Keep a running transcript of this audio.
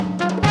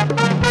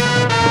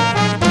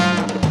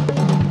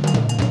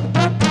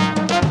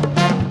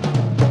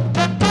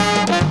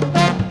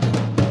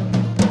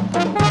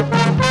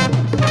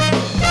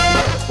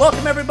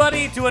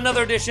to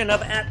another edition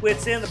of At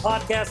Wits End, the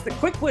podcast that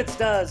Quick Wits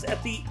does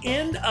at the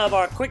end of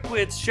our Quick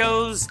Wits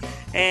shows,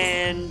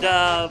 and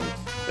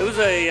it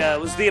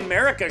was the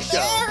America show.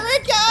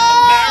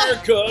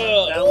 America!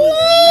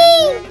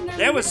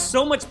 There was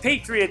so much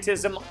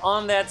patriotism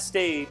on that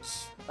stage,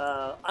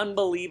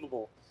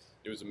 unbelievable.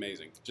 It was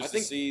amazing. To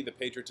see the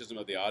patriotism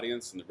of the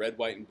audience and the red,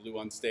 white, and blue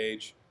on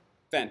stage,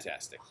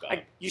 fantastic.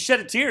 You shed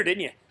a tear,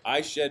 didn't you?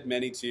 I shed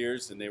many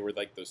tears, and they were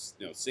like those,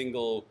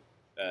 single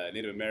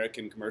Native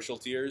American commercial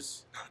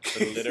tears for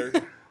the litter.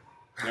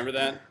 Remember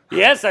that?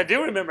 Yes, I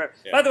do remember.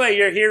 Yeah. By the way,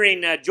 you're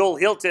hearing Joel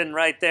Hilton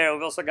right there.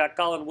 We've also got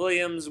Colin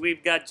Williams.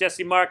 We've got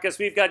Jesse Marcus.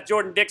 We've got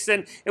Jordan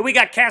Dixon. And we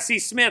got Cassie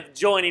Smith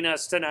joining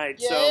us tonight.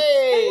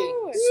 Yay!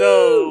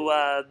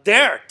 So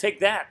take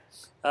that.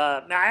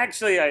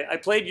 I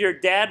played your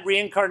dad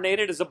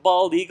reincarnated as a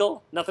bald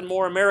eagle. Nothing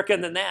more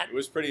American than that. It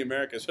was pretty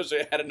American,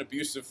 especially I had an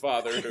abusive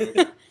father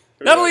who...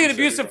 Not only an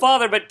abusive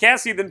father, but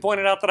Cassie then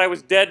pointed out that I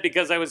was dead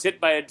because I was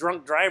hit by a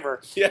drunk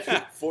driver.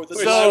 Yeah, For the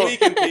So-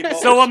 weekend, people.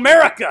 So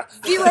America.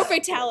 0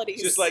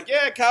 fatalities. Just like,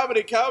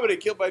 comedy,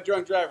 killed by a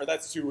drunk driver.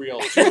 That's too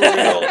real. Too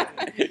real.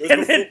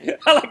 And then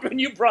I like when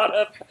you brought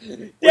up,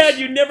 Dad,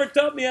 you never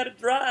taught me how to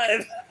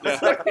drive.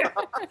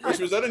 Which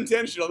was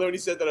unintentional. Then when he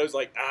said that, I was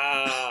like,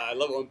 I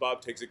love it when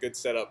Bob takes a good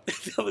setup.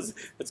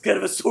 That's kind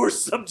of a sore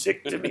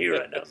subject to me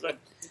right now. So,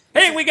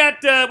 hey, we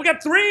got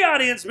 3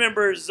 audience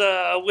members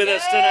with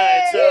us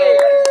tonight. So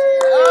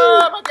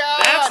Oh my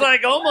God! that's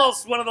like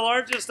almost one of the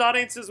largest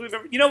audiences we've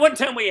ever. One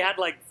time we had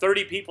like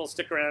 30 people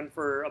stick around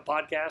for a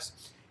podcast,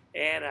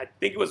 and I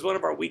think it was one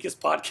of our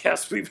weakest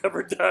podcasts we've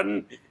ever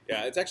done.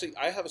 Yeah, it's actually,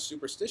 I have a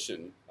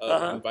superstition of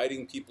Uh-huh.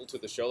 inviting people to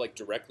the show, like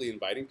directly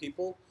inviting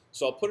people.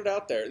 So I'll put it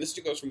out there. And this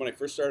goes from when I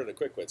first started at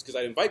Quick Wits, because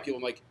I'd invite people.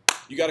 I'm like,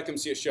 you got to come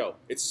see a show.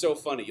 It's so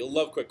funny. You'll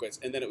love Quick Wits.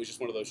 And then it was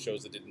just one of those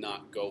shows that did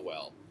not go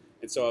well.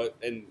 And so,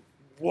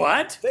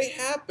 What? they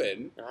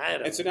happen. I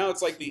don't And so now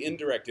it's like the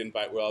indirect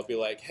invite where I'll be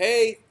like,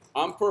 hey,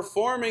 I'm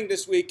performing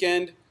this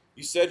weekend.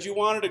 You said you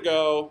wanted to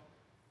go.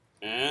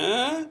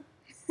 And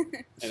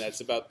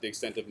that's about the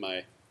extent of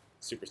my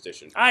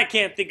superstition. I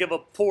can't think of a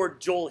poor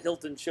Joel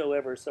Hilton show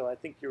ever, so I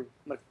think you're.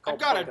 I've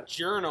got a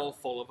journal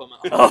full of them.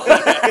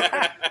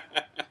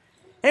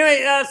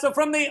 Anyway, so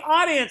from the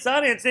audience,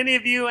 any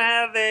of you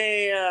have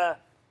a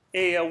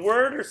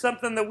word or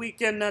something that we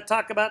can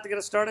talk about to get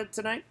us started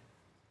tonight?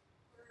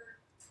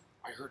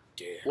 I heard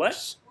dance.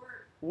 What?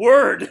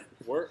 Word.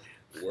 Word.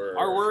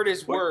 Our word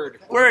is word.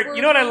 Word.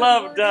 You know what I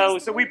loved?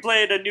 So we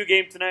played a new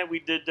game tonight. We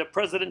did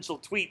presidential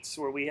tweets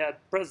where we had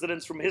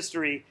presidents from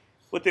history,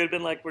 what they had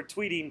been like, were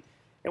tweeting.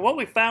 And what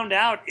we found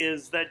out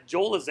is that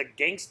Joel is a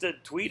gangsta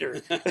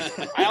tweeter.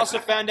 I also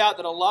found out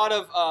that a lot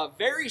of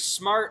very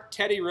smart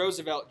Teddy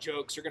Roosevelt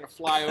jokes are going to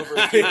fly over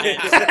a few minutes.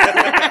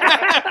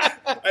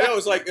 I know,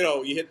 it's like,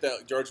 you hit the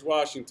George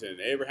Washington,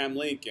 Abraham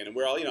Lincoln, and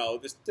we're all,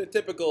 the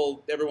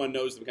typical, everyone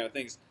knows them kind of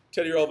things.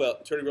 Teddy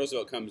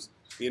Roosevelt comes,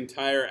 the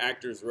entire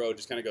actor's row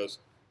just kind of goes,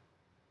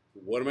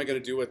 what am I going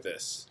to do with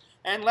this?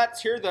 And let's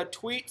hear the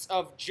tweets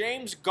of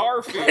James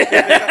Garfield. You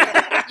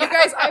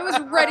guys, I was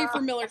ready for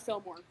Millard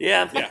Fillmore.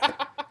 Yeah. Yeah.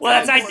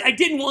 Well, I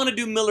didn't want to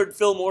do Millard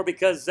Fillmore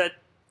because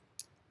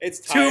It's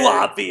too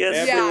tired. obvious.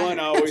 Everyone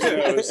always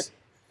knows.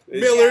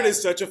 Millard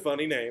is such a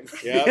funny name.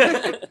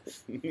 Yeah.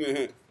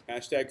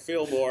 Hashtag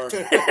Fillmore.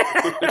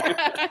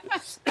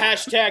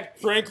 Hashtag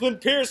Franklin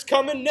Pierce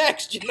coming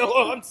next. You know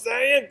what I'm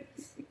saying?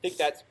 I think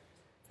that's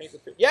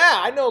Franklin Pierce.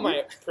 Yeah, I know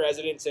my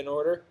presidents in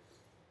order.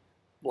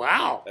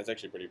 Wow. That's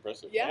actually pretty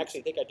impressive. Yeah. I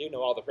actually think I do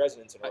know all the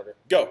presidents in order.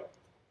 Go.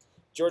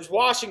 George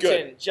Washington,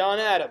 Good. John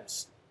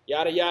Adams,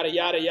 yada, yada,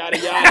 yada, yada,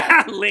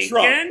 yada.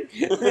 Lincoln.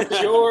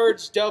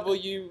 George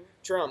W.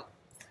 Trump.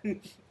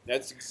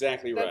 That's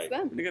exactly That's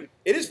right. them.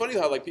 It is funny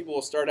how people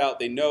will start out,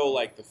 they know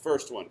the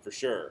first one for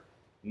sure,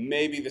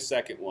 maybe the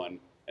second one,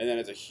 and then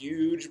it's a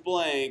huge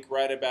blank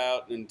right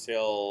about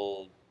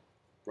until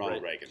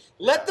Ronald Reagan.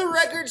 Let the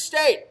record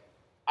state,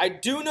 I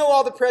do know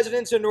all the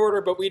presidents in order,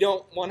 but we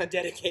don't want to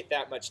dedicate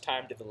that much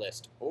time to the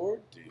list. Or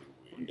do we?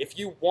 If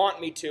you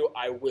want me to,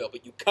 I will,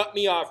 but you cut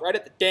me off right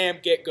at the damn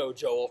get-go,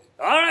 Joel.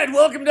 All right,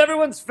 welcome to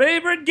everyone's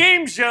favorite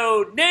game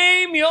show,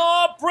 Name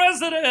Your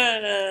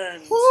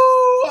President. Woo!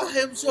 I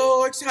am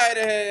so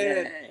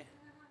excited. Yay.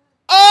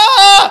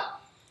 Ah!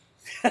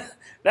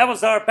 That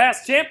was our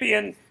past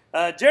champion,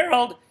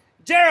 Gerald.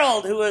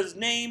 Gerald, who was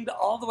named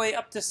all the way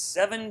up to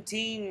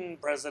 17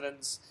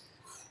 presidents.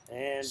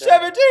 And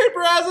 17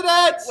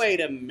 presidents! Wait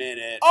a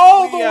minute.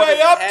 All We the way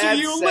haven't up had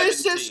to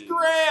Ulysses 17.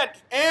 Grant,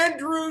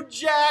 Andrew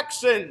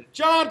Jackson,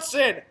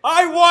 Johnson.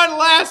 I won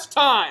last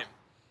time.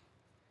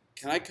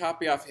 Can I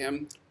copy off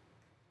him?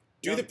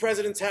 Do the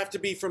presidents have to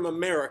be from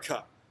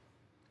America?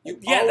 You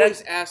Yeah,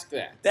 always ask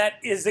that. that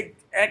is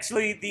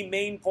actually the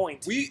main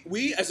point.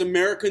 We as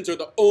Americans are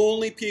the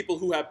only people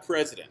who have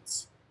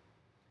presidents.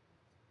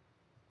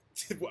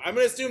 I'm going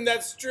to assume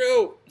that's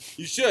true.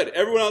 You should.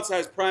 Everyone else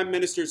has prime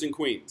ministers and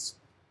queens.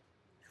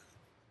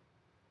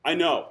 I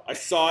know. I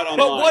saw it online.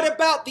 But what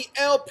about the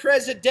El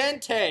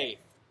Presidente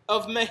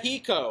of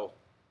Mexico?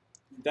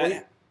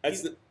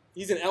 That's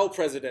He's an El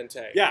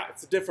Presidente. Yeah.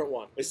 It's a different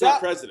one. It's Is not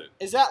that- president.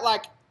 Is that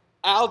like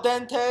al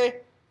dente,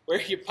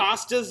 where your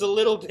pasta's a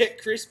little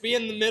bit crispy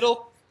in the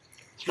middle?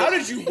 How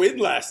did you win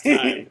last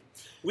time?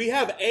 We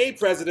have a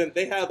president.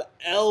 They have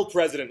El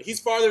President. He's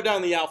farther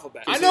down the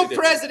alphabet. I know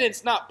different.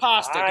 president's not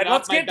pasta. All right, Get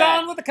let's off my get back.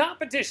 on with the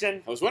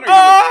competition. I was wondering how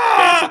Ah!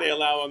 much banter they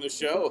allow on the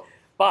show.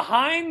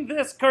 Behind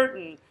this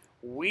curtain,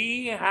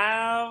 we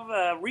have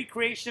a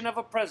recreation of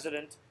a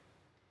president.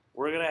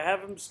 We're going to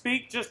have him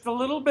speak just a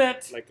little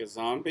bit. Like a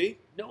zombie?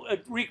 No,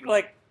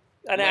 like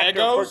an actor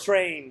Legos?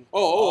 portraying,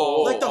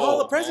 Like the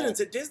Hall of Presidents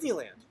at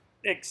Disneyland.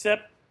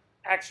 except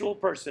actual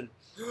person.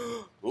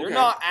 They're Okay.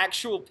 not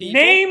actual people.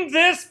 Name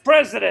this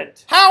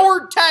president.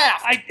 Howard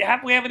Taft.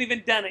 We haven't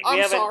even done it. We I'm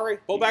haven't, sorry.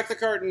 Pull back the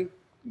curtain.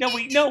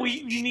 We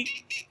need.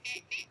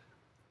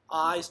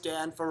 I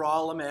stand for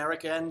all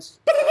Americans.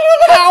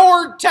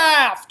 Howard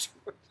Taft.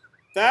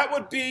 That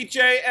would be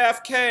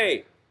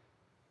JFK.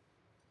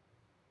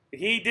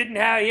 He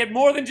had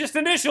more than just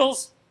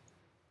initials.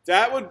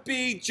 That would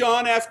be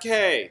John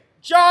F.K.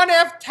 John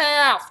F.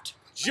 Taft.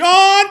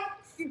 John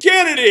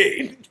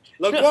Kennedy.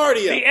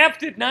 LaGuardia. The F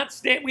did not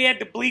stand. We had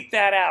to bleep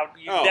that out.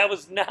 Oh. That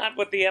was not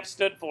what the F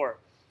stood for.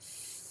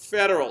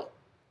 Federal.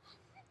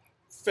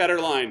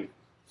 Federline.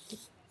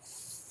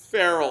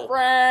 Feral.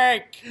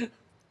 Frank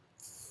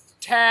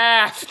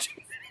Taft.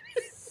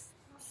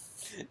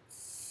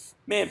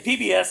 Man,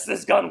 PBS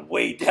has gone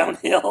way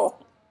downhill.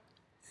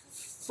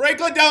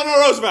 Franklin Delano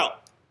Roosevelt.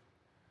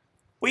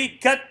 We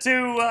cut to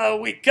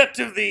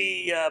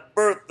the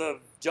birth of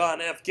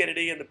John F.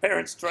 Kennedy and the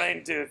parents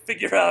trying to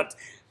figure out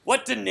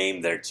what to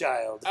name their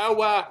child. Oh,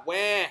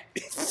 where?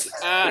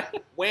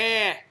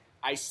 Where?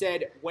 I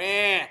said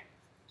where.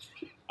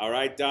 All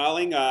right,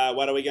 darling.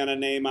 What are we gonna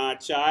name our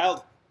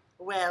child?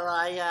 Well,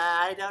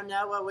 I don't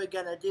know what we're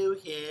gonna do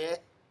here.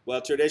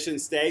 Well, tradition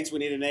states we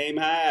need to name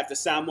her after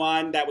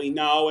someone that we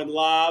know and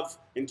love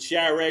and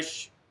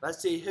cherish. Let's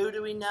see, who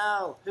do we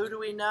know? Who do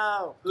we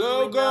know? Who do Go,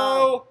 we know?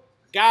 go.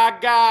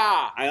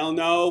 Gaga. I don't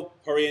know.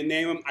 Hurry and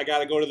name him. I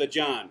gotta go to the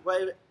John.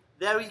 Wait,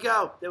 there we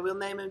go. Then we'll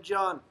name him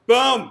John.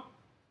 Boom!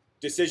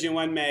 Decision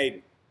one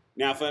made.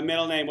 Now for the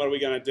middle name, what are we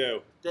gonna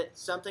do?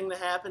 Something that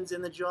happens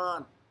in the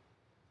John.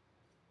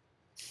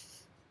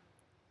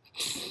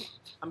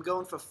 I'm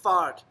going for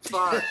fart.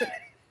 Fart.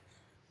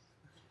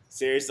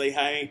 Seriously,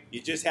 honey?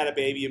 You just had a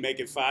baby, you're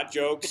making fart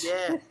jokes?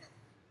 Yeah.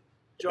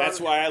 John, That's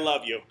why I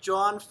love you.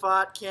 John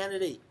Fart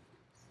Kennedy.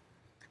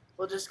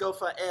 We'll just go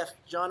for F.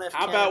 John F.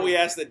 How Kennedy. about we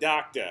ask the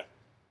doctor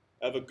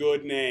of a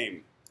good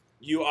name?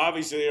 You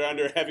obviously are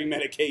under heavy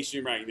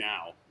medication right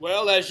now.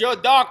 Well, as your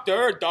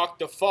doctor,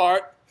 Dr.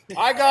 Fart,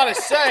 I gotta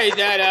say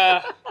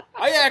that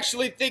I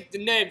actually think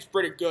the name's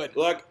pretty good.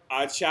 Look,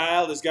 our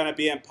child is going to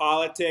be in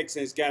politics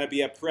and is going to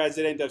be a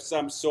president of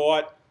some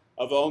sort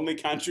of the only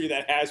country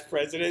that has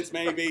presidents,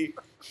 maybe.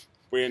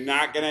 We're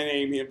not going to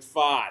name him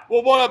Fart.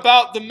 Well, what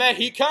about the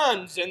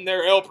Mexicans and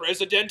their El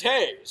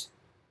Presidentes?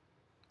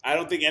 I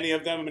don't think any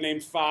of them are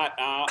named Fart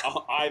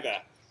either.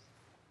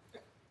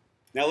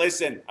 Now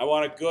listen, I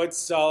want a good,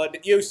 solid...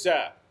 You,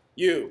 sir.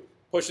 You.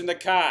 Pushing the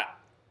cart.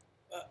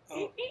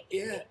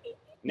 Yeah.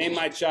 Name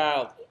my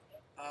child.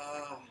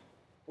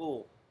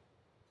 Oh.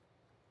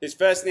 His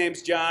first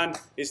name's John.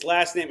 His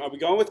last name... Are we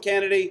going with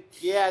Kennedy?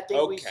 Yeah, I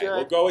think we Okay, should.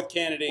 we'll go with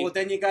Kennedy. Well,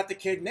 then you got the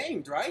kid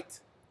named, right?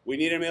 We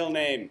need a middle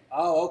name.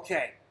 Oh,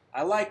 okay.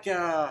 I've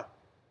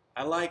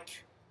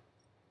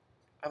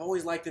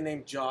always liked the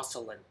name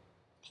Jocelyn.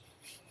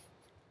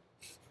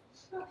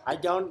 I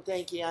don't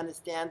think he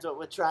understands what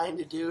we're trying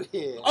to do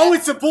here. Oh,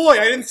 it's a boy.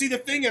 I didn't see the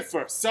thing at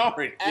first.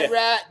 Sorry.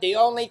 The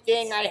only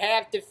thing I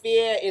have to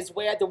fear is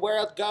where the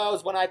world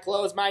goes when I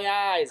close my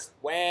eyes.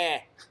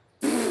 Where?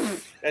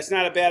 That's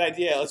not a bad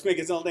idea. Let's make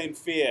his own name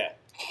Fear.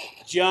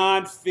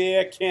 John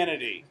Fear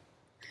Kennedy.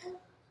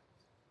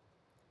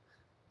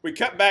 We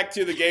cut back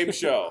to the game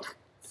show.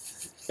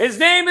 His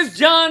name is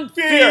John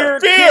Fear.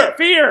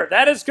 Fear.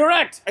 That is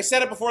correct. I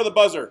said it before the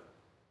buzzer.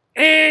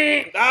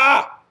 Eh.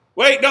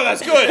 Wait, no,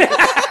 that's good.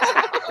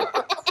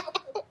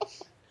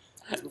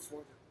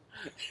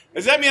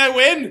 Does that mean I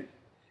win?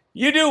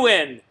 You do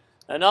win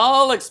an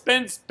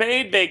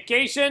all-expense-paid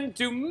vacation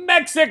to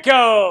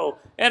Mexico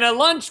and a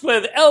lunch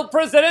with El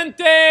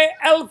Presidente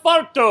El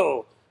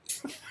Farto.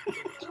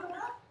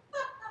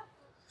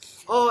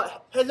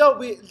 Oh, hello,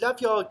 we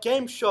love your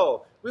game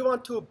show. We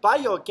want to buy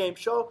your game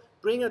show,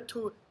 bring it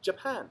to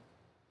Japan.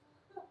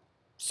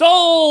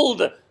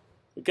 Sold!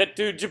 We cut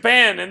to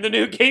Japan and the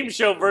new game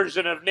show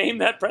version of Name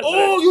That President.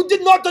 Oh, you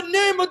did not the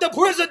name of the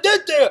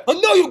Presidente,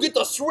 and now you get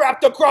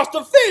slapped across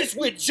the face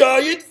with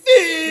giant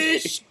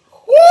fish.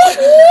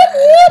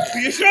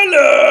 Fish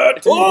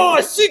alert! Oh,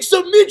 6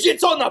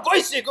 midgets on a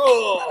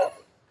bicycle.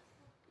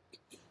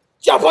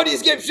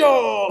 Japanese game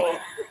show.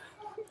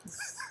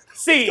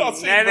 Scene. Call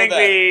scene I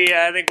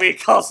for think we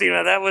call scene.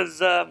 That was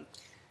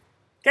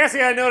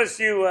Cassie. I noticed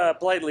you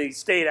politely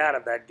stayed out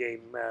of that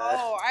game.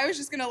 Oh, I was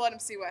just gonna let him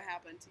see what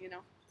happened, you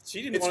know.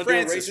 She didn't It's want to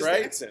Francis, do a racist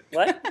right? accent.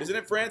 What? Isn't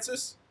it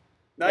Francis?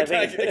 No, I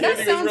think- can't That think it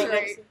was sounds real-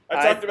 right.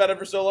 I talked about it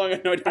for so long. I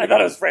had no idea. I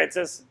thought it was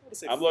Francis.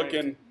 I'm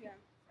looking. Yeah.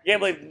 I can't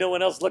believe no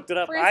one else looked it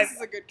up. Francis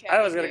is a good cat.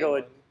 I was gonna go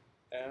with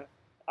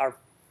our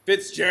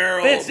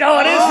Fitzgerald. Fitz. Oh,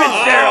 it is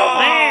Fitzgerald,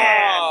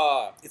 man.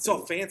 Ah, it's so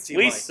fancy.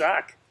 We Mike.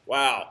 suck.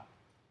 Wow.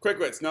 Quick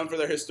wits, known for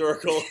their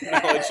historical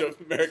knowledge of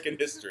American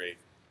history.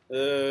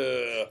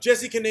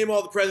 Jesse can name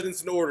all the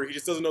presidents in order. He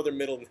just doesn't know their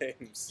middle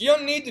names. You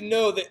don't need to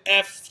know that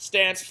F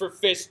stands for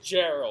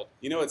Fitzgerald.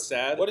 You know what's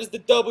sad? What does the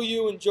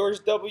W in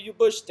George W.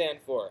 Bush stand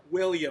for?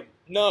 William.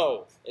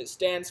 No, it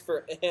stands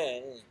for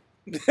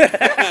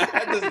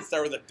That doesn't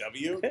start with a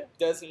W.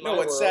 doesn't No, my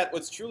what's world. sad?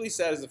 What's truly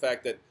sad is the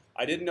fact that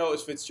I didn't know it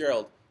was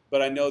Fitzgerald,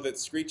 but I know that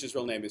Screech's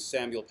real name is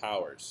Samuel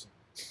Powers.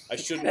 I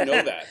shouldn't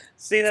know that.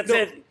 See, that's No.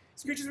 it.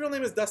 Screech's real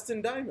name is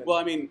Dustin Diamond. Well,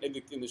 I mean,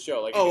 in the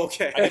show, like, oh,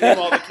 okay. I can name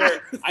all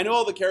the I know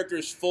all the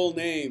characters' full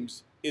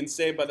names in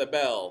Saved by the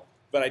Bell,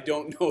 but I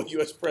don't know a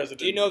U.S. president.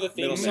 Do you know the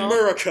theme middle song? name.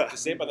 America.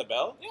 Saved by the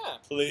Bell? Yeah,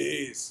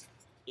 Please.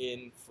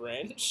 in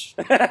French.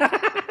 Do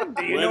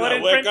you know what I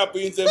in wake French? up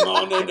in the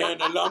morning and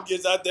the alarm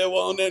is out there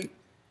warning.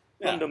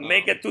 Come to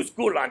make it to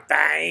school on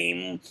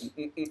time.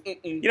 Mm-mm-mm-mm.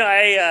 You know,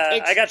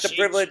 I got the Cheeks,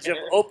 privilege of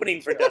Tanner.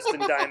 opening for Dustin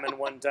Diamond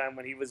one time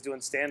when he was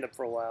doing stand-up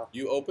for a while.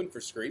 You opened for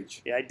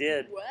Screech? Yeah, I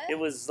did. What? It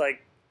was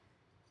like,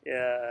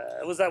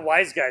 it was that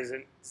Wise Guys,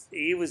 and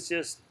he was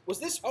just Was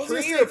this I was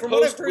gonna pre say, or from what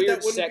I've post heard, weird that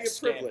wouldn't be a sex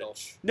scandal?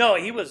 privilege. no,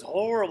 he was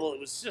horrible. It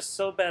was just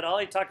so bad. All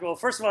he talked about.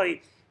 First of all,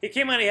 he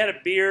came out. He had a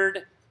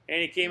beard,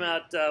 and he came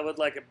out with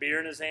like a beer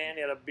in his hand.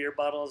 He had a beer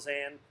bottle in his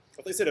hand. I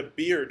thought they said a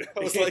beard.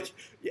 I was like,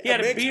 yeah, He had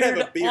a man can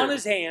have beard, on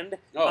his hand,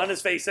 Oh. on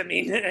his face, I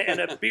mean,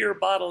 and a beer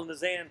bottle in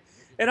his hand.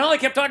 And all he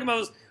kept talking about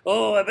was,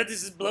 oh, I bet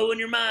this is blowing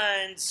your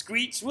mind.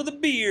 Screech with a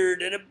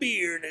beard and a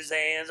beer in his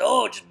hands.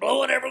 Oh, just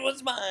blowing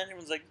everyone's mind.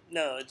 Everyone's like,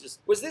 no, it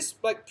just, Was this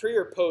like pre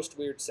or post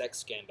weird sex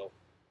scandal?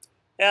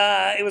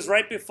 it was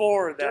right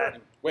before that.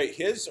 Wait,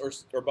 his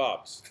or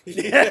Bob's?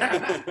 They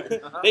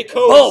Both,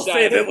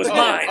 coincided. if it was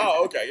mine.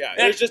 Oh, okay, yeah.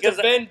 There's just a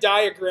Because- Venn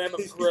diagram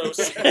of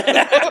gross.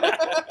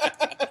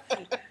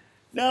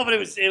 No, but it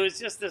was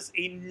just this.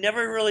 He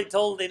never really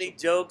told any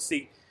jokes.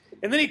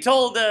 And then he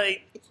told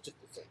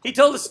he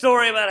told a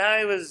story about how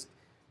he was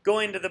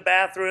going to the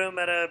bathroom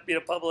at a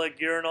public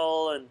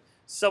urinal, and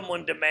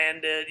someone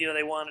demanded,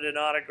 they wanted an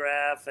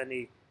autograph, and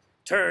he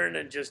turned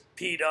and just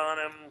peed on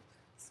him,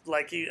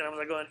 and I was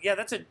like going, yeah,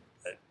 that's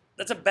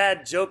a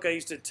bad joke I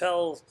used to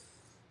tell,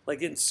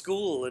 like in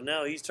school, and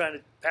now he's trying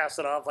to pass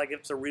it off like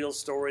it's a real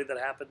story that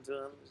happened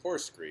to him. Poor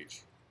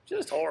Screech.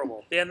 Just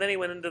horrible. Yeah, and then he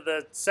went into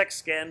the sex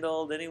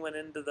scandal. Then he went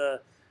into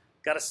the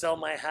gotta sell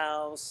my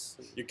house.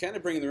 You're kind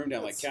of bringing the room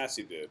down like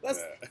Cassie did.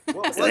 That's-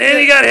 Well, And then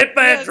he got hit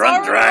by Yeah, a it's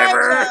drunk already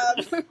driver.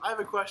 my job. I have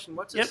a question.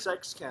 What's Yep. a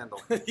sex scandal?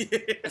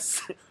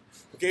 Yes.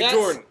 Okay, That's-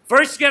 Jordan.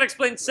 First, you gotta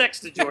explain sex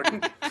to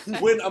Jordan.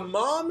 When a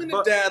mom and a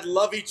But- dad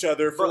love each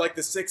other for but- like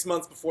the 6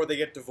 months before they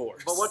get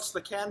divorced. But what's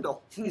the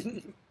candle?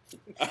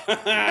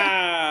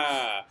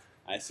 I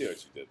see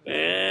what you did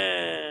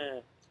there. Yeah.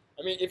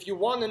 I mean, if you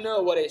want to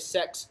know what a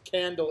sex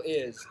candle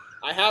is,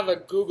 I have a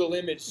Google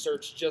image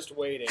search just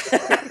waiting.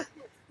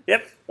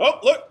 Yep. Oh,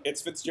 look,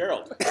 it's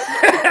Fitzgerald.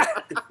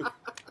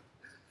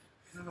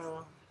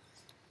 All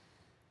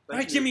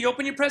right, Jimmy,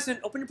 open your present.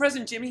 Open your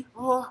present, Jimmy.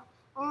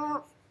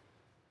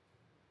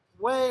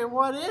 Wait,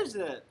 what is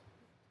it?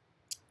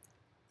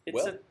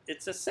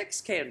 It's a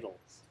sex candle.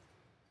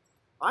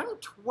 I'm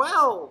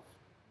 12.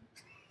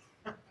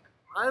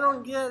 I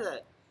don't get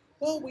it.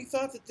 Well, we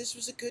thought that this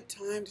was a good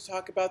time to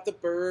talk about the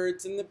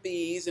birds and the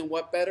bees, and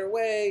what better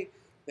way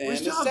than We a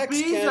still have sex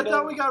bees? scandal. I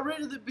thought we got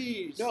rid of the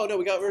bees. No,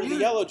 we got rid of the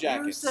yellow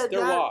jackets. You said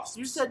They're Dad, wasps.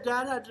 You said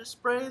Dad had to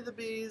spray the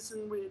bees,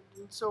 and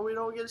so we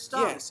don't get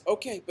stung. Yes,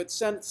 okay, but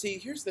son, see,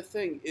 here's the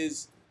thing: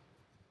 is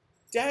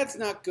Dad's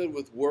not good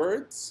with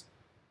words,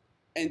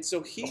 and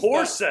so he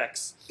Horse thought,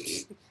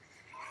 sex.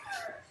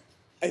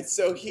 and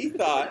so he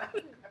thought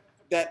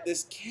that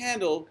this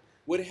candle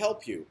would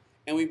help you,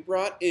 and we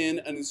brought in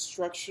an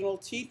instructional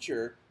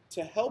teacher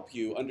to help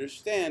you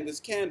understand this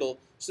candle,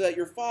 so that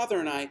your father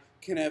and I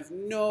can have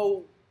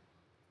no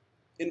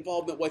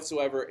involvement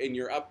whatsoever in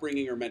your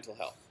upbringing or mental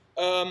health.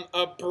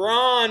 A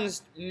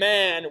bronzed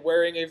man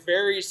wearing a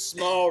very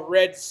small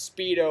red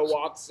Speedo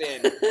walks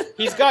in.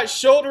 He's got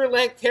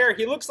shoulder-length hair.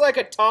 He looks like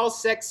a tall,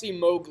 sexy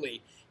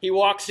Mowgli. He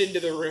walks into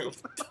the room.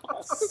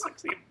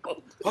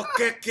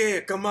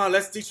 Okay, come on,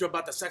 let's teach you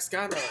about the sex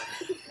scandal.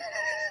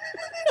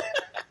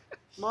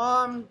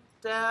 Mom,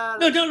 Dad.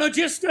 No,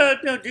 just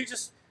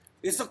just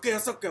It's okay.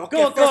 go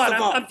First on.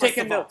 of all, I'm first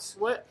taking of all, notes.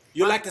 What?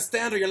 You like to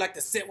stand or you like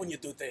to sit when you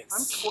do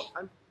things?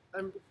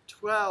 I'm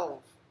 12.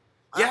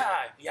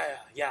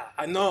 Yeah.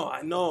 I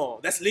know.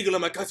 That's legal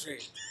in my country.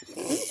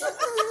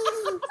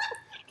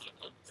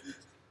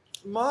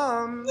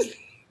 Mom,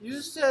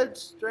 you said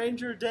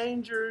stranger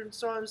danger, and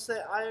so I'm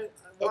saying why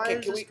Okay,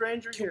 is a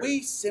stranger Can here?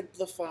 we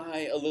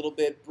simplify a little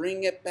bit?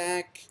 Bring it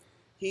back.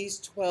 He's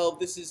 12.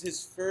 This is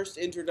his first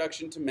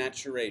introduction to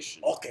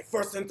maturation. Okay,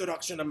 first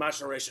introduction to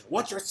maturation.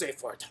 What's your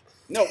safe word?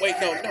 No, wait,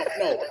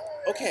 no.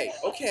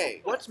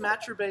 Okay. What's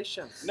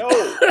masturbation? No.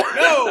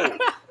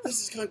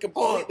 This is gone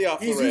completely off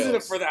the he's rails. using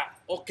it for that.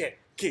 Okay,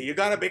 you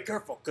gotta be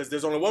careful because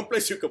there's only one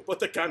place you can put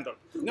the candle.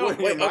 No, when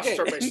you're wait, okay.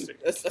 masturbating.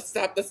 Let's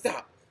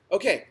stop.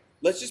 Okay,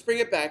 let's just bring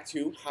it back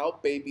to how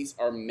babies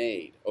are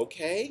made,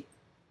 okay?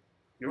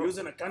 You're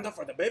using a candle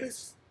for the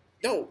babies?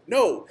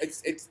 No,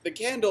 it's the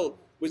candle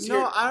was No,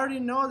 here. I already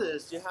know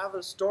this. You have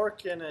a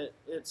stork in it.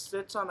 It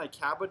sits on a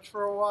cabbage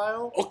for a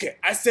while. Okay,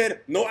 I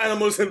said no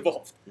animals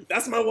involved.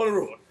 That's my one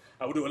rule.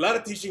 I will do a lot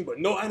of teaching, but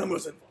no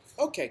animals involved.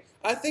 Okay,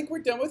 I think we're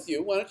done with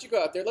you. Why don't you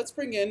go out there? Let's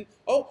bring in.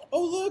 Oh,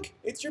 look,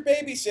 it's your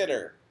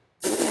babysitter.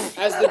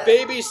 As the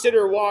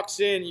babysitter walks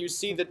in, you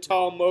see the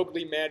tall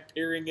Mowgli man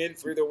peering in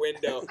through the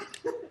window.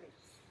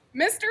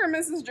 Mr. and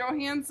Mrs.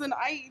 Johansson,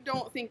 I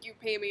don't think you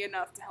pay me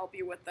enough to help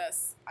you with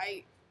this.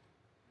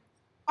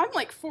 I'm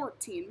like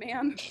 14,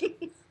 man.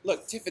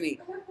 Look, Tiffany,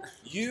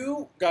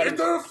 you got Is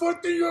there a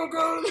 14-year-old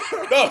girl?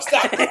 No,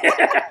 stop. Who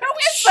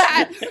is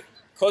that?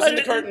 Closing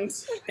the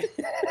curtains.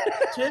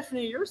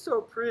 Tiffany, you're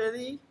so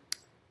pretty.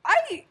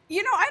 I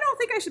don't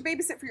think I should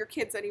babysit for your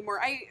kids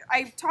anymore.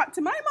 I talked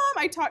to my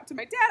mom, I talked to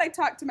my dad, I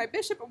talked to my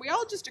bishop, and we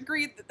all just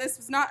agreed that this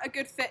was not a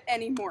good fit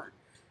anymore.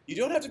 You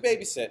don't have to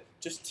babysit.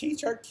 Just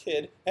teach our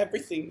kid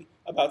everything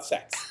about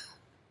sex.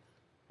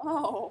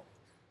 Oh.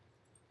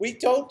 We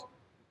don't.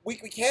 We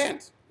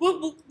can't.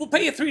 We'll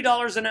pay you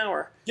 $3 an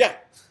hour. Yeah.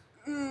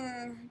 Do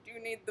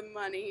need the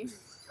money.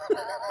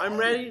 I'm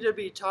ready to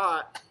be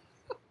taught.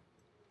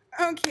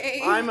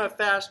 Okay. I'm a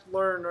fast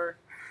learner.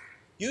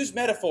 Use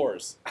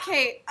metaphors.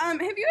 Okay, have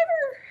you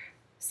ever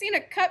seen a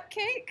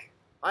cupcake?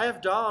 I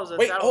have dolls. If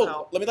Wait, that'll hold.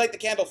 help. Let me light the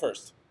candle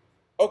first.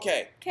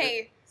 Okay.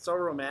 Okay. So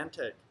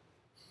romantic.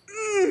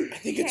 I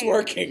think it's Okay.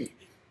 working.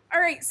 All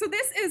right, so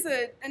this is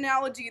an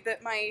analogy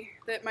that my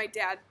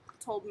dad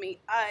told me.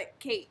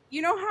 Kate,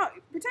 you know how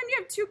pretend you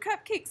have two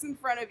cupcakes in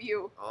front of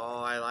you, Oh,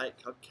 I like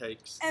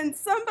cupcakes. and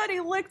somebody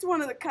licked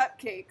one of the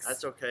cupcakes.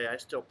 That's okay. I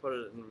still put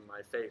it in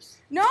my face.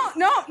 No one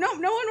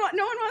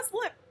wants to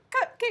lick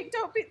cupcake.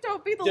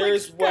 Don't be the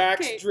There's licked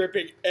wax cupcake.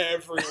 dripping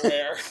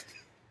everywhere.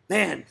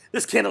 Man,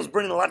 this candle's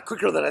burning a lot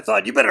quicker than I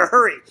thought. You better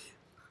hurry.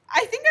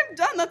 I think I'm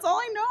done. That's all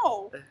I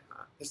know.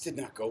 This did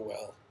not go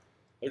well.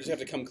 I just have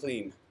to come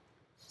clean.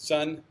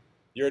 Son,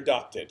 you're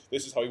adopted.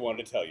 This is how we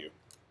wanted to tell you.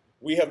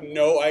 We have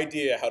no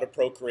idea how to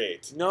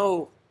procreate.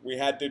 No. We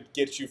had to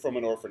get you from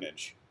an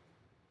orphanage.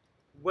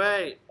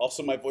 Wait,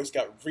 Also, my voice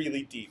got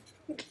really deep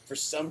for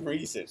some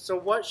reason. so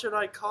what should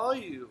I call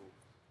you?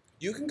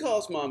 You can call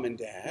us mom and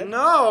dad.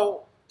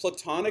 No,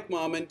 Platonic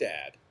mom and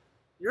dad.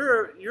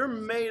 you're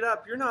made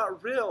up. You're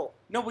not real.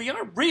 No, we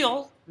are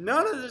real.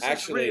 None of this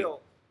Actually- is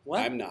real.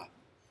 What? I'm not.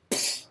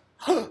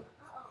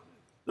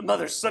 The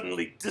mother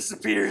suddenly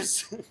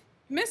disappears.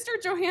 Mr.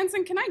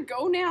 Johansson, can I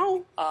go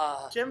now?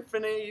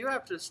 Tiffany, you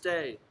have to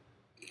stay.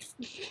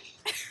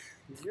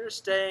 You're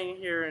staying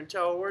here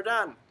until we're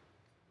done.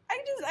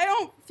 I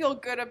don't feel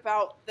good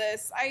about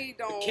this. I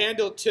The don't.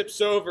 candle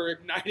tips over,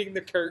 igniting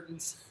the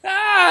curtains.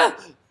 Ah!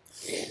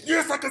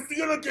 Yes, I can see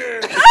it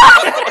again.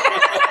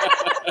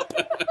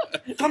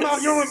 Come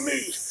out, you and me.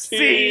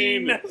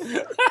 Scene.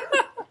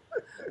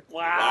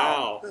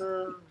 Wow.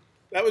 Wow.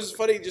 That was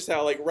funny just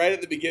how, like, right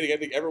at the beginning, I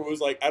think everyone was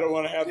like, I don't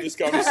want to have this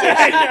conversation.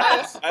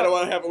 I I don't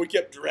want to have it. We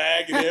kept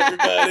dragging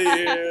everybody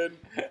in.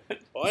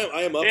 Well,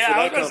 I am up Yeah, for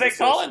I that was gonna say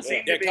conversation. Colin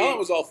seemed Yeah, to be. Colin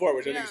was all for it,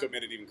 which I think Yeah. is what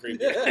made it even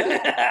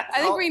creepier.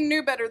 I think we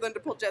knew better than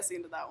to pull Jesse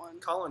into that one.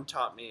 Colin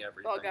taught me We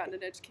everything. all gotten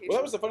an education. Well,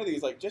 that was the funny thing.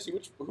 He's like, Jesse,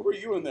 who are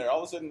you in there?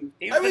 All of a sudden,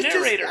 He was the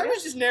narrator. I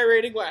was just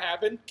narrating what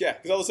happened. yeah,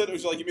 because all of a sudden it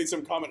was like you made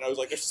some comment. And I was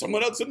like, there's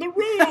someone else in the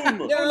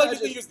room. No, I I like to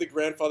just- think he was the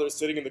grandfather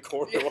sitting in the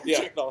corner watching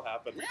Yeah. it all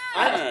happen.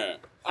 Ah.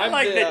 I I'm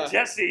like the, that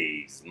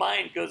Jesse's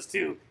mind goes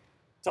to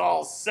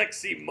tall,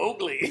 sexy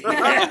Mowgli.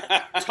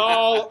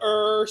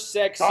 taller,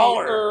 sexier.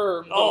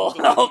 Taller.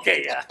 Mowgli. Oh,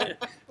 okay, yeah.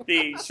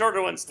 The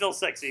shorter one's still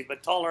sexy,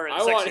 but taller and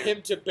I sexier. want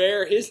him to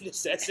bear his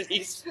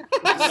necessities.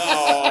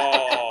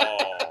 No.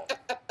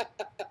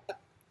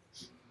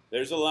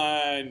 There's a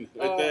line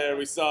right there.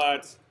 We saw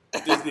it.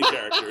 Disney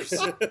characters.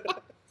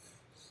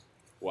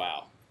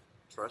 Wow.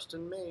 Trust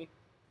in me.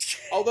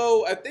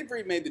 Although they've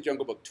remade the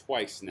Jungle Book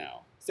twice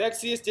now.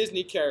 Sexiest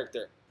Disney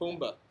character,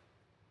 Pumbaa.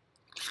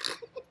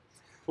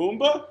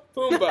 Pumbaa?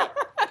 Pumbaa.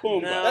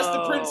 Pumbaa. No. That's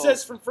the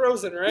princess from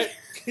Frozen, right?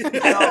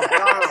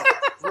 No.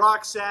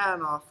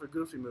 Roxanne off the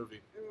Goofy movie.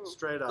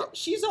 Straight Yeah, up.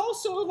 she's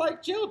also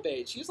like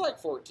jailbait. She's like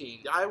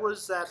 14. I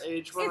was that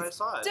age when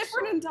It's I saw it.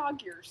 different so. in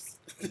dog years.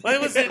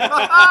 What was it?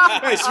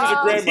 Hey, she was a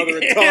grandmother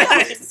at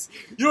Yes.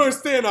 You don't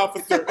understand,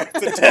 officer.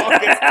 It's a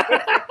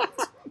dog.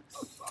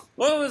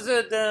 What was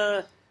it?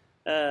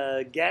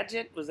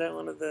 Gadget? Was that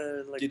one of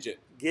the like Gidget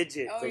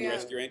Gidget? Oh, from yeah.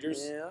 Rescue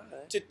Rangers. Yeah. all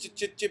right.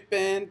 Chip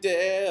and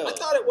Dale. I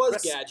thought it was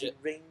Rescue Gadget.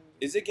 Rangers.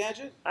 Is it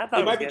Gadget? I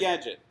thought It might be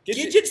Gadget.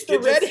 Gadget. Gidget's the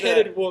Gidget's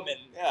red-headed woman.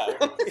 Yeah.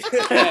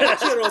 Yeah,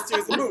 she had all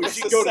serious the movie. It's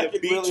She the go to the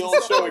second beach. really and old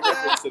stuff show I like that.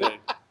 referenced today.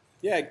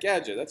 Yeah,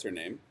 Gadget. That's her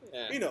name.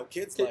 Yeah. You know,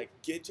 kids like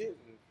Gidget.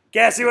 And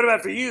Cassie, what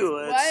about for you?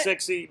 What?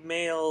 Sexy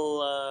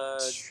male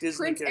Disney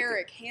Prince character.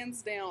 Eric,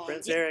 hands down.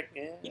 Prince Eric.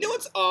 Yeah. You know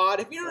what's odd?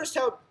 Have you noticed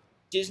how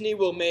Disney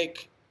will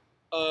make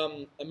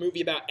a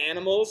movie about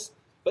animals,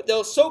 but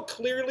they'll so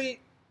clearly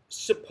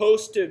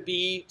supposed to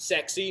be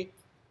sexy?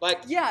 Like,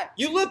 Yeah.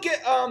 you look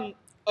at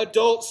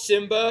adult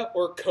Simba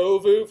or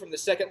Kovu from the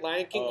second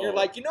Lion King, and you're Oh.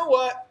 like, you know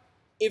what?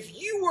 if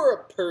you were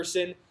a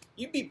person,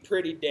 you'd be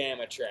pretty damn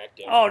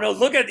attractive. Oh no!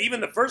 Look at even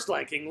the first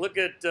Lion King. Look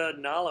at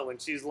Nala when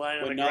she's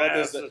lying on When the Nala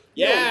grass. does the-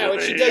 Yeah, when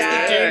she does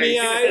Yeah. the doomy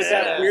Yeah. eyes.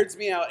 That weirds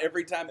me out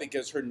every time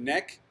because her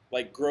neck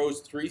like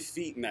grows 3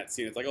 feet in that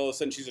scene. It's like all of a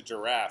sudden she's a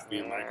giraffe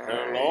being like,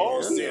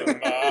 "Hello,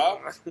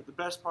 Simba." The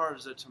best part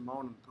is that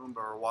Timon and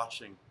Pumbaa are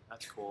watching.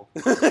 That's cool.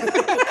 they're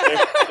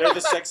the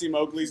sexy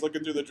Mowgli's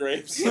looking through the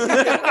drapes.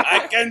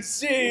 I can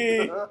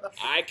see.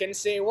 I can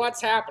see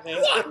what's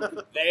happening.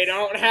 They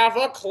don't have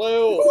a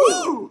clue.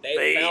 Woo!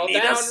 They fell need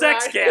down a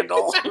sex right-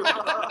 scandal.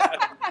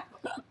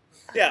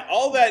 Yeah,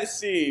 all that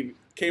scene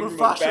came from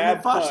a Mufasa,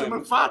 bad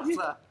Mufasa, pun.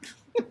 Mufasa.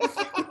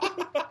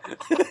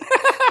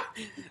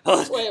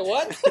 Wait,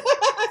 what?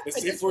 The I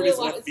C just word is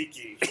realized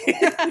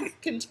Rafiki.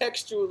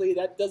 contextually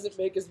that doesn't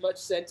make as much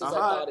sense as I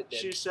thought it did.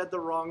 She said the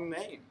wrong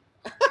name.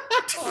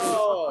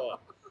 Oh.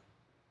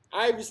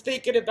 I was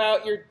thinking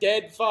about your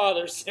dead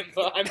father,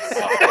 Simba. I'm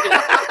sorry.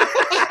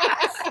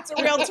 It's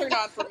a real turn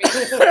on for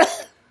me.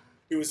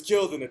 He was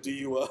killed in a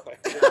DUI.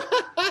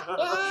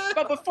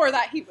 But before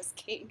that, he was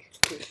king.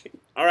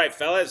 All right,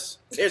 fellas,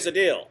 here's the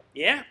deal.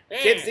 Yeah.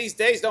 Kids these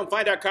days don't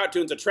find our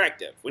cartoons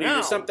attractive. We need to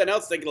No. do something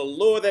else that can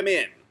lure them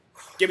in.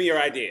 Give me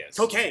your ideas.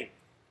 Cocaine.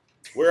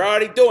 We're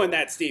already doing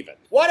that, Steven.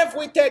 What if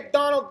we take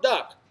Donald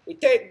Duck? We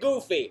take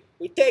Goofy.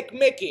 We take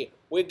Mickey.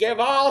 We give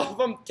all of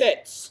them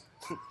tits.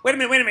 Wait a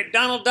minute.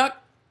 Donald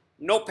Duck,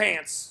 no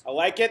pants. I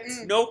like it.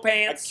 No A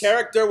pants.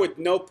 character with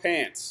no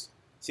pants.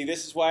 See,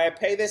 this is why I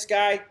pay this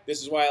guy.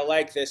 This is why I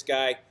like this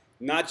guy.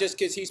 Not just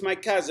because he's my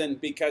cousin,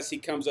 because he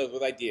comes up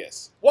with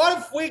ideas. What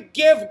if we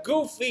give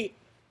Goofy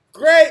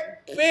great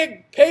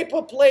big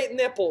paper plate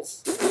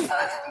nipples?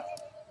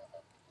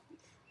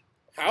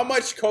 How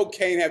much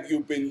cocaine have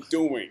you been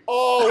doing?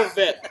 All of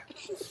it.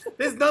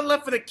 There's none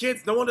left for the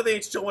kids. No wonder they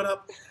ain't showing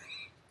up.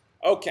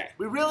 Okay.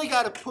 We really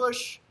got to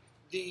push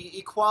the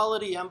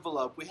equality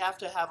envelope. We have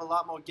to have a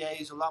lot more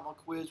gays, a lot more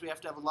queers. We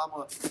have to have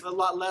a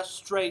lot less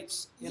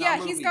straights in our Yeah,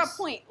 movies. he's got a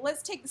point.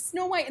 Let's take the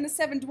Snow White and the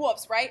Seven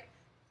Dwarfs, right?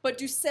 But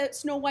do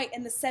Snow White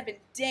and the Seven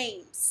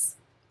Dames.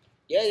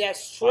 Yeah,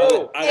 that's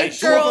true. Hey,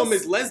 Two of them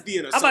girls. is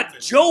lesbian or How something.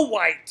 about Joe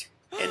White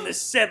and the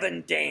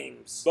Seven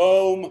Dames?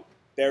 Boom.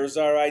 There's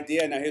our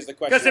idea. Now here's the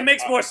question. Because it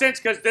makes more sense.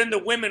 Because then the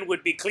women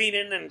would be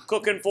cleaning and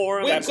cooking for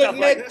him We and could stuff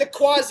like make the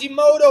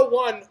Quasimodo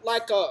one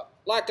like a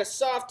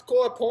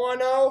softcore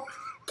porno.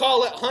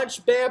 Call it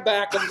Hunch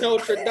Bareback of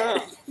Notre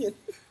Dame.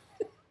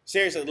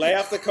 Seriously, lay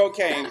off the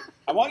cocaine.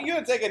 I want you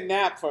to take a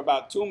nap for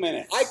about 2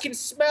 minutes. I can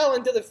smell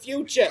into the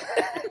future.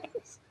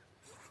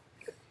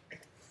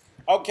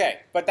 Okay,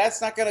 but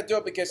that's not going to do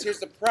it because here's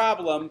the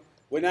problem.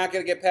 We're not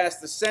going to get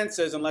past the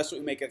senses unless we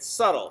make it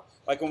subtle.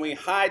 Like when we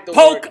hide the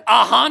word...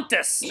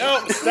 Pocahontas.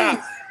 No,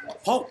 stop.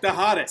 Hulk the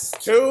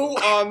hottest. 2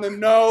 on the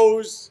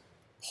nose.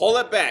 Pull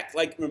it back.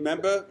 Like,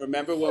 remember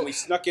when we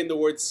snuck in the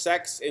word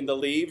sex in the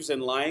leaves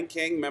in Lion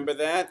King? Remember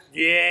that?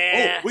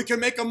 Yeah. Oh, we can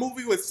make a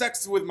movie with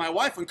sex with my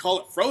wife and call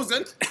it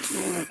Frozen.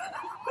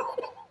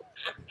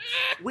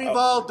 We've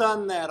all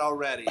done that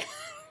already.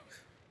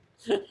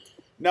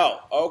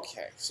 No.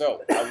 Okay.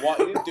 So what I want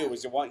you to do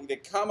is I want you to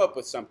come up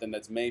with something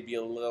that's maybe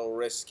a little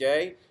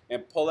risque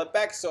and pull it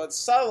back so it's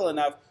subtle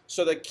enough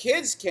so the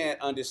kids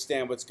can't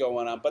understand what's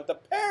going on, but the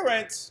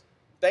parents,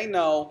 they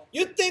know.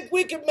 You think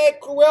we could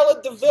make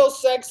Cruella DeVille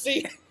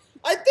sexy?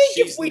 I think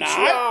She's if we not.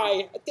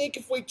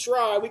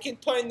 try, we can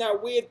turn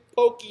that weird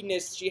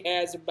pokiness she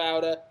has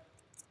about her.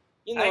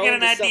 You know, I got an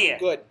into something idea.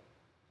 Good.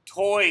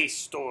 Toy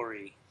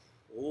Story.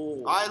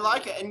 Ooh. I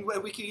like it, and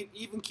we can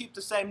even keep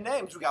the same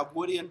names. We got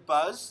Woody and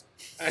Buzz.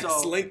 And So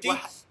Slinky.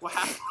 we're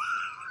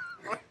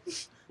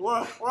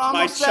My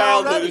almost there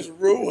childhood already. is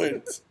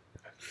ruined.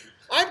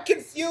 I'm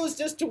confused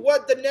as to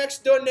what the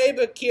next door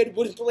neighbor kid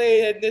would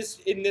play in this.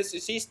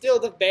 Is he still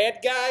the bad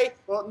guy?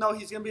 Well, no,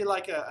 he's gonna be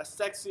like a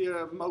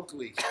sexier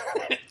Mowgli.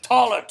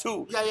 Taller,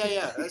 too.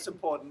 Yeah. That's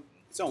important.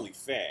 It's only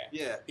fair.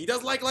 Yeah. He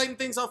does like lighting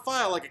things on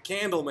fire, like a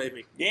candle,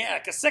 maybe. Yeah,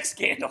 like a sex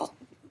scandal.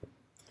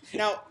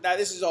 Now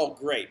this is all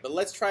great, but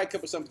let's try to come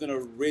up with something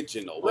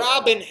original.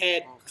 Robin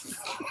Head.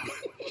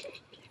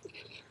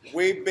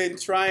 We've been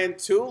trying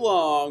too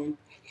long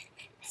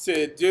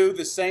to do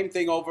the same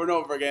thing over and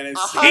over again. And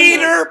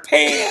Peter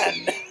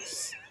Pan.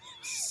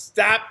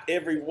 stop,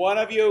 every one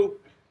of you.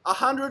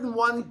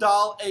 101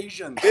 doll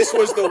Asian. This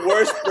was the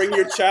worst bring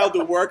your child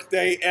to work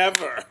day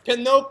ever.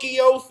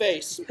 Pinocchio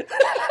face.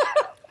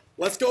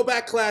 Let's go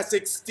back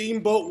classic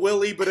Steamboat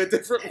Willie, but a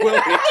different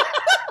Willie.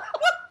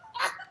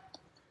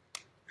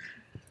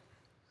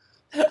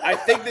 I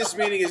think this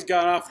meeting has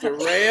gone off the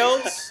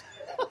rails.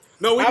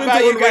 No, we've How been about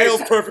doing you guys,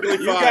 rails perfectly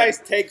fine. You guys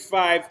take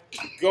 5,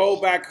 go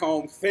back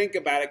home, think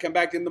about it, come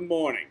back in the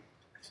morning.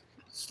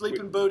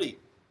 Sleeping booty.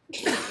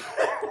 You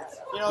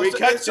know, We it's,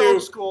 cut it's to-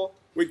 old school.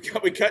 We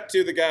cut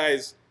to the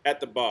guys at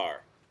the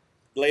bar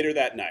later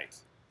that night.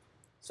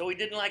 So he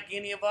didn't like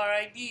any of our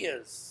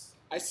ideas.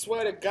 I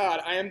swear to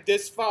God, I am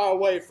this far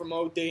away from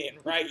ODing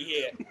right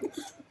here.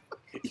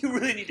 You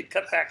really need to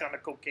cut back on the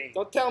cocaine.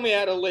 Don't tell me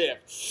how to live.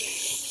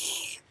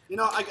 You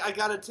know, I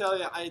gotta tell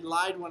you, I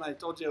lied when I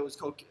told you it was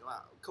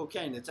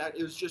cocaine.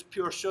 It was just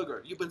pure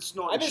sugar. You've been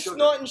snorting I've been sugar.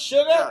 snorting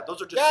sugar? Yeah,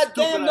 those are just God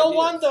stupid damn, no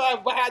ideas. wonder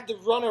I had to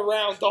run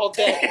around all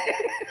day.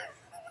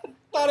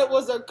 Thought it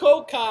was a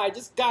coke high. I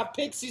just got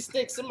pixie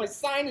sticks in my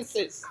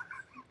sinuses.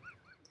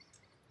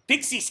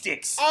 Pixie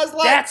Sticks. I was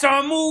like- That's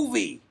our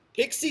movie.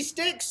 Pixie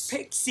sticks?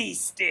 Pixie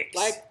Sticks.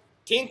 Like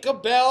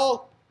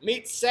Tinkerbell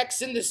meets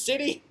Sex in the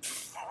City?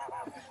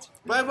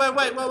 Wait.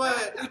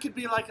 It could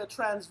be like a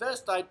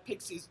transvestite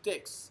Pixie's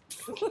dicks.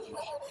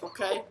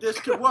 Okay? This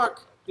could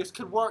work.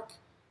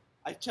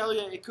 I tell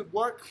you, it could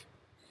work.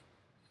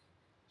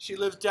 She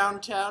lives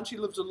downtown. She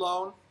lives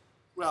alone.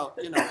 Well,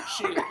 you know,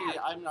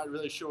 I'm not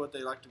really sure what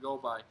they like to go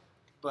by.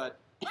 But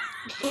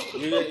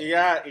You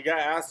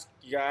gotta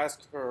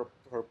ask her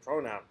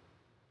pronoun.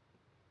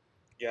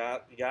 You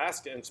gotta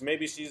ask her, and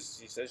maybe she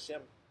says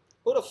Shem.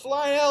 Who the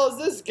flying hell is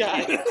this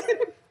guy?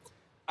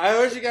 I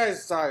heard you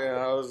guys talking, and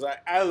I was like,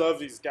 I love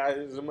these guys.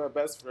 They're my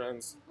best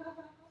friends.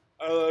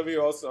 I love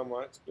you all so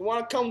much. You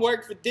want to come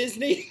work for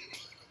Disney?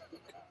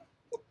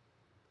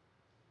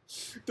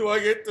 Do I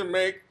get to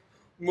make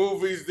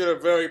movies that are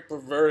very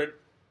perverted?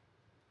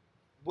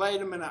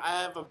 wait a minute,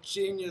 I have a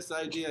genius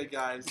idea,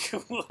 guys.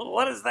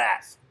 What is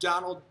that?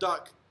 Donald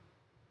Duck,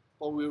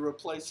 but we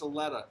replace a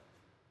letter.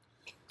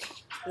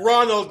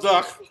 Ronald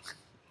Duck.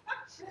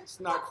 It's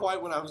not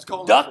quite what I was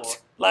going Duct? for.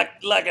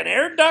 Like an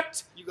air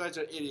duct? You guys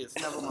are idiots.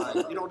 Never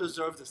mind. You don't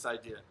deserve this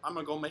idea. I'm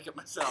gonna go make it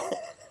myself.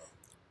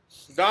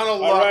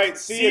 Donald All Duck. right,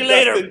 See see you you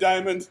later. Dustin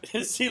Diamond.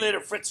 See you later,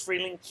 Fritz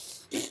Freeling.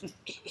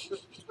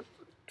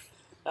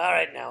 All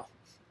right, now.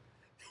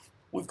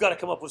 We've got to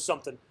come up with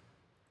something.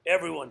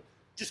 Everyone,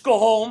 just go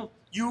home.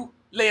 You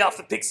lay off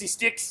the pixie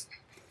sticks.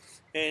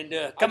 And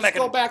come back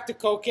Go and back to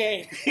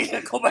cocaine.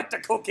 go back to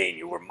cocaine.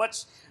 You were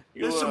much...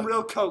 There's some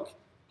real coke.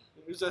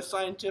 There's a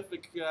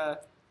scientific.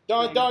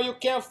 Don't, you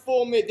can't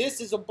fool me. This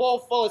is a bowl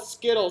full of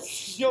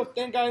Skittles. You don't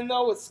think I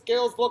know what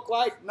Skittles look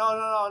like?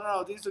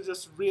 No. These are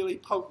just really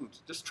potent.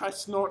 Just try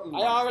snorting I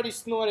one. already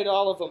snorted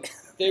all of them.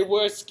 They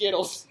were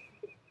Skittles.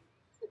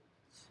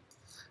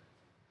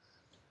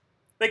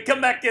 They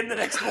come back in the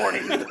next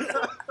morning.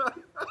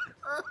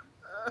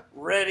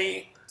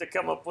 Ready to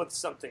come up with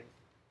something.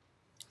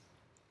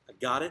 I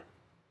got it.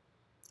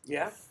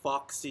 Yeah?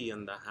 Foxy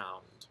and the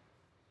Hound.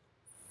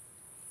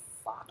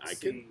 I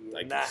can the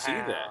see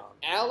that. Hound.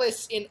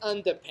 Alice in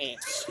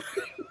Underpants.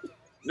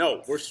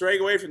 No, we're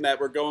straying away from that.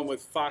 We're going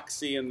with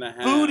Foxy and the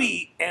Hound.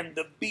 Booty and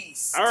the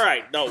Beast. All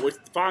right, no, with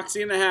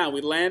Foxy and the Hound.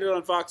 We landed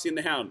on Foxy and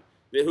the Hound.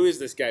 Who is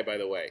this guy, by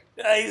the way?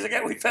 He's a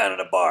guy we found at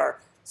a bar.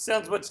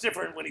 Sounds much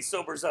different when he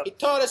sobers up. He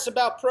taught us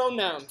about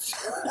pronouns.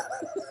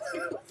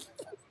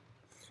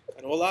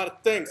 I know a lot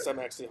of things. I'm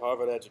actually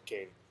Harvard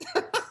educated.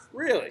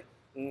 Really?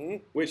 Mm-hmm.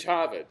 Which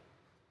Harvard?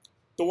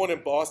 The one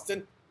in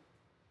Boston.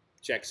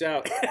 Checks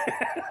out.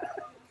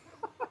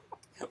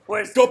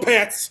 Where's Go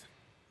Pants!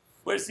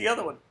 Where's the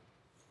other one?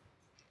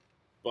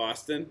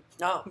 Boston.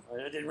 No,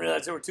 I didn't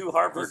realize there were two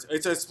Harvard.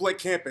 It's a split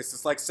campus.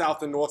 It's like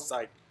South and North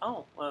side.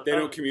 Oh, well, They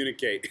don't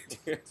communicate.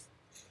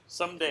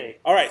 someday.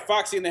 All right,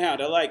 Foxy and the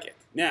Hound. I like it.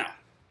 Now,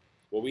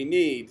 what we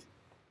need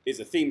is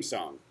a theme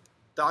song.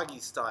 Doggy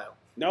style.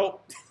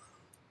 Nope.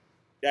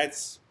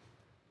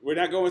 We're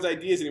not going with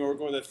ideas anymore. We're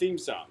going with a theme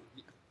song.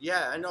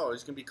 Yeah, I know.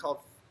 It's gonna be called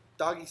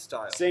Doggy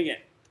Style. Sing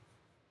it.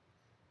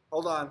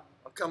 Hold on.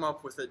 I'll come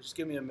up with it. Just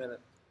give me a minute.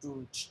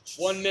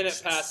 1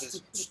 minute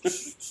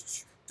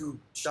passes.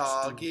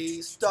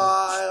 Doggy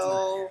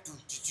style.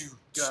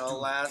 Gonna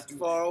last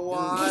for a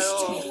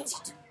while.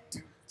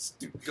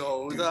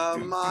 Go the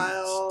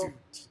mile.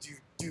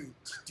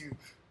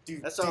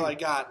 That's all I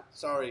got.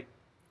 Sorry.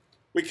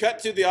 We cut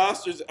to the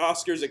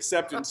Oscars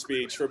acceptance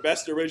speech for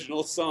Best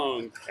Original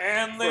Song.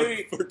 And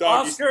the For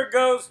Doggy. Oscar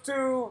goes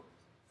to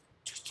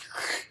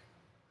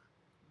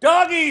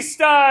Doggy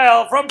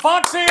Style from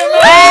Foxy and the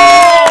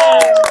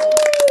Hound.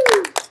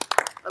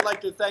 I'd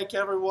like to thank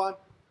everyone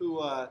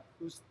who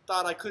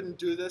thought I couldn't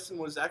do this and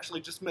was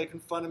actually just making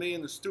fun of me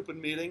in the stupid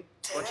meeting.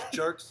 Bunch of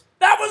jerks.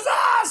 That was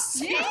us!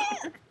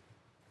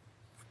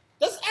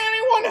 Does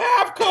anyone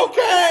have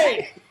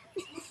cocaine?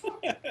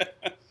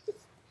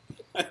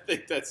 I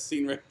think that's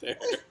scene right there.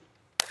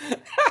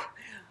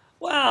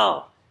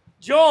 Wow.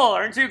 Joel,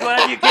 aren't you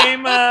glad you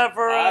came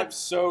for... I'm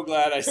so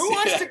glad I see Who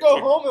wants that. to go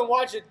home and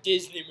watch a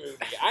Disney movie?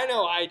 I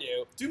know I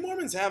do. Do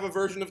Mormons have a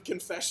version of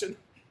confession?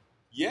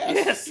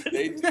 Yes, Yes.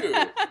 they do.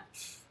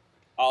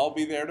 I'll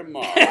be there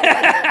tomorrow.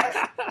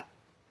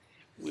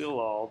 We'll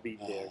all be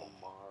there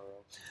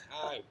tomorrow.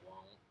 I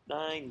won't.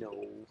 I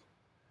know.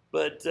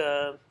 But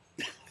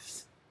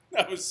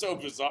That was so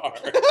bizarre.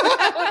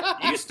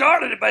 you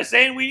started it by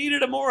saying we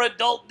needed a more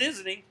adult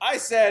Disney. I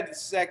said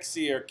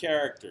sexier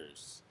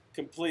characters.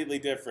 Completely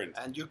different.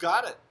 And you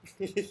got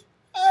it.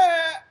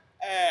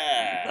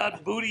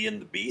 Thought Booty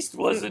and the Beast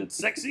wasn't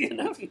sexy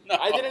enough. No.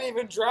 I didn't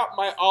even drop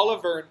my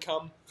Oliver and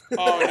come.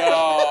 Oh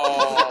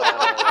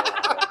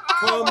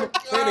Come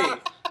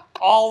Penny.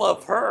 All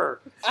of her.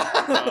 no.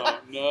 Oh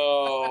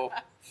no.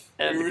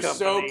 And We the were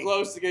so company.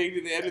 close to getting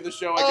to the end of the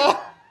show. I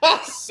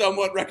could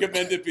somewhat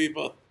recommend to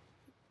people.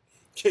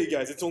 Okay,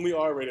 guys, it's only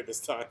R-rated this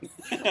time.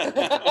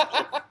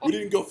 We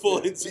didn't go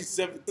full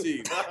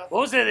NC-17. What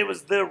was it? It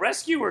was the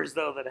Rescuers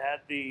though that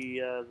had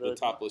the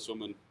topless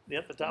woman.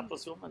 Yep, the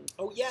topless woman.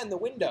 Oh yeah, in the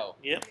window.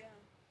 Yep.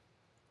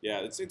 Yeah,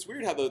 it's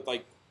weird how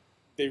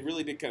they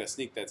really did kind of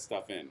sneak that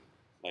stuff in,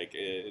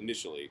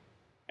 initially,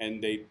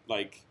 and they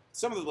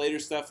some of the later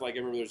stuff. Like I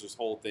remember there's this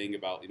whole thing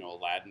about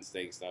Aladdin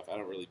saying stuff. I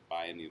don't really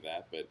buy any of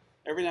that, but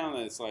every now and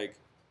then it's like,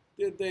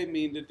 did they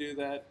mean to do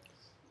that?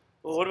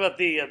 Well, what about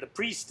the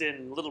priest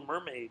in Little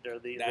Mermaid? Or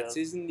That's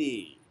his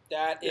knee.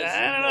 That is.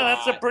 I don't know.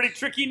 That's a pretty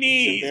tricky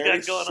knee He's he's a very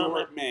got going on.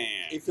 short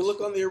man. If you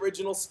look on the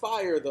original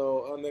Spire,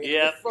 though, on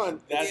the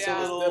front, That's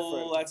Yeah. a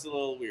little. That's a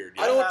little weird.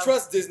 I don't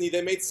trust Disney.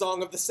 They made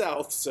Song of the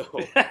South, so.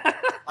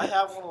 I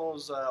have one of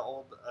those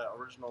old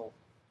original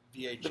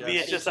VHS. The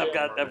VHS,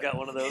 I've got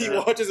one of those. He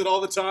watches it all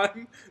the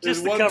time. There's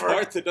Just the one cover.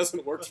 part that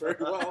doesn't work very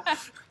well.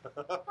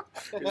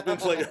 It's been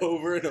played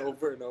over and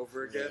over and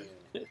over again.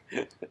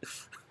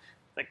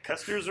 Like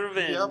Custer's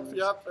Revenge.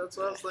 Yep, that's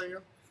what I was thinking.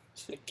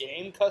 The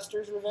game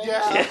Custer's Revenge?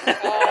 Yeah.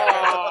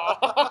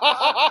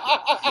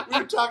 Oh. We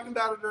were talking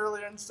about it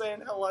earlier and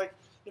saying how,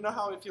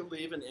 how if you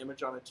leave an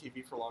image on a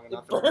TV for long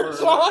enough, It burns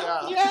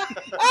on? Yeah.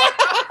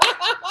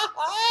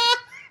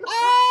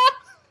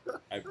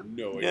 I have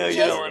no No, idea. you what's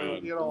don't going want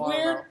on. You don't want to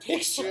know. Weird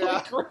picture.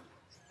 Yeah.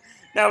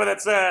 No, but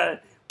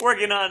that's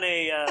working on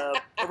a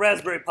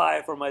Raspberry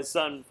Pi for my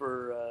son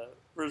for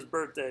his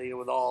birthday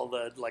with all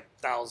the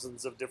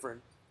thousands of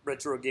different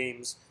retro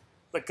games.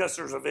 But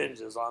Custer's Revenge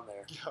is on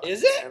there,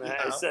 Is it? and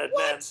Yeah. I said,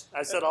 What?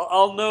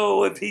 I'll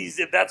know if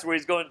that's where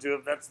he's going to,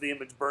 if that's the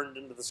image burned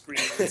into the screen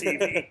of the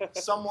TV.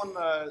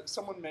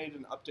 Someone made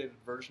an updated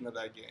version of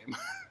that game.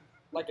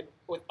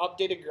 With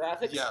updated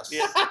graphics? Yes.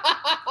 Yeah.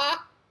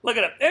 Look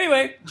it up.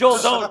 Anyway, Joel,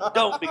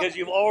 don't because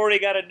you've already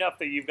got enough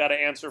that you've got to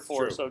answer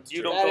for. True. So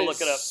you True. don't That go is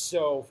look it up.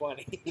 so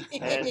funny.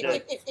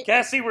 And,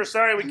 Cassie, we're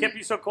sorry we kept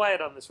you so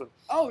quiet on this one.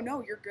 Oh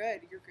no, you're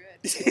good. You're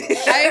good.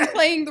 I am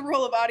playing the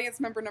role of audience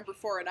member number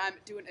 4, and I'm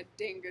doing a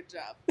dang good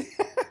job.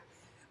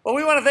 Well,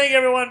 we want to thank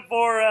everyone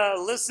for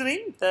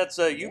listening. That's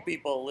you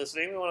people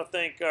listening. We want to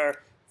thank our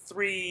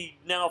 3,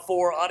 now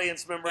 4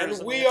 audience members.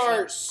 And we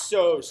are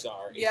so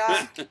sorry.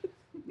 Yeah.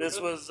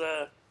 This was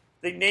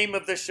the name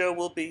of the show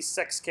will be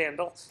Sex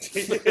Candle.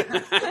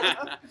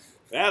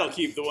 That'll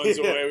keep the ones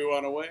away we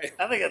want away.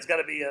 I think that's got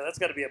to be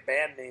a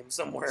band name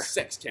somewhere.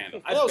 Sex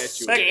candle. I No, bet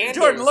you. Scandals.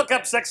 Jordan, look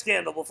up Sex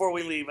Scandal before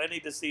we leave. I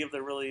need to see if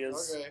there really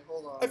is. Okay,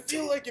 hold on. I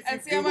feel like if you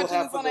And see how Google much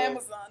it is on the,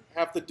 Amazon.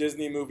 half the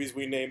Disney movies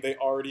we named, they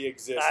already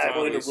exist. I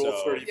According to believe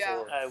Rule so. 34.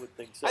 Yeah. I would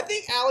think so. I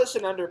think Alice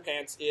in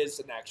Underpants is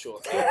an actual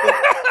thing.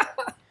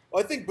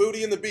 Well, I think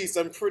Booty and the Beast,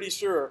 I'm pretty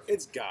sure.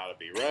 It's gotta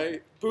be,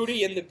 right?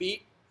 Booty and the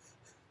Beat.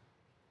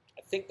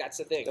 I think that's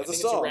the thing. That's I a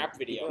think song. It's a rap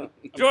video.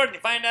 Jordan, you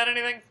find out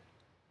anything?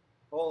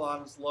 Hold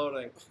on, it's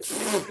loading.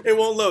 It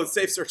won't load.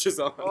 Safe search is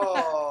on.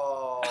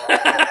 Oh.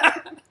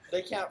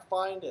 They can't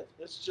find it.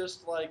 It's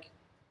just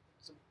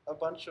a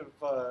bunch of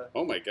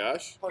Oh my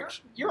gosh.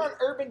 punch. You're on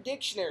Urban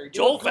Dictionary. Do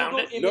Joel a found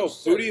Google it. image No,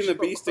 Booty and the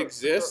search. Beast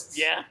exists.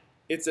 Yeah.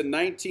 It's a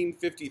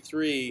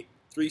 1953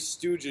 Three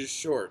Stooges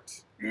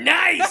short.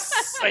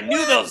 Nice! I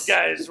knew those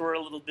guys were a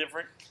little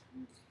different.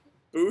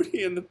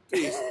 Booty and the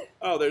Beast.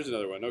 Oh, there's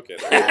another one. Okay.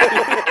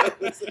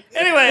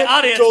 Anyway,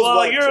 audience, Joel's while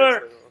wife you're,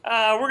 says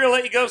we're going to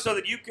let you go so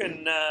that you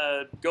can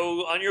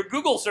go on your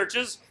Google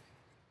searches.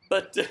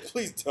 But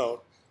Please don't.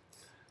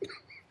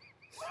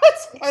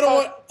 I don't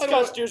want. It's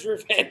Custer's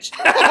Revenge.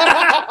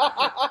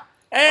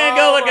 and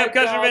go look Oh my up Custer's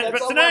God, Revenge. that's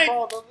But all my tonight,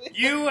 fault.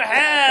 you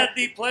had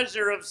the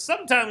pleasure of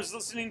sometimes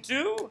listening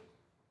to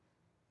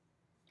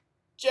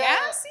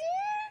Cassie?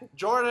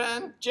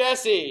 Jordan.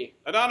 Jesse.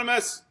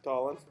 Anonymous.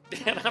 Colin.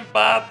 and I'm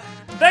Bob.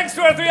 Thanks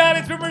to our 3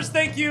 audience members.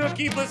 Thank you.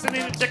 Keep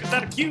listening and check us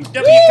out at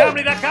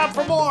qwcomedy.com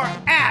for more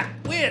at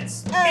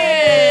Wits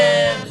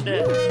End.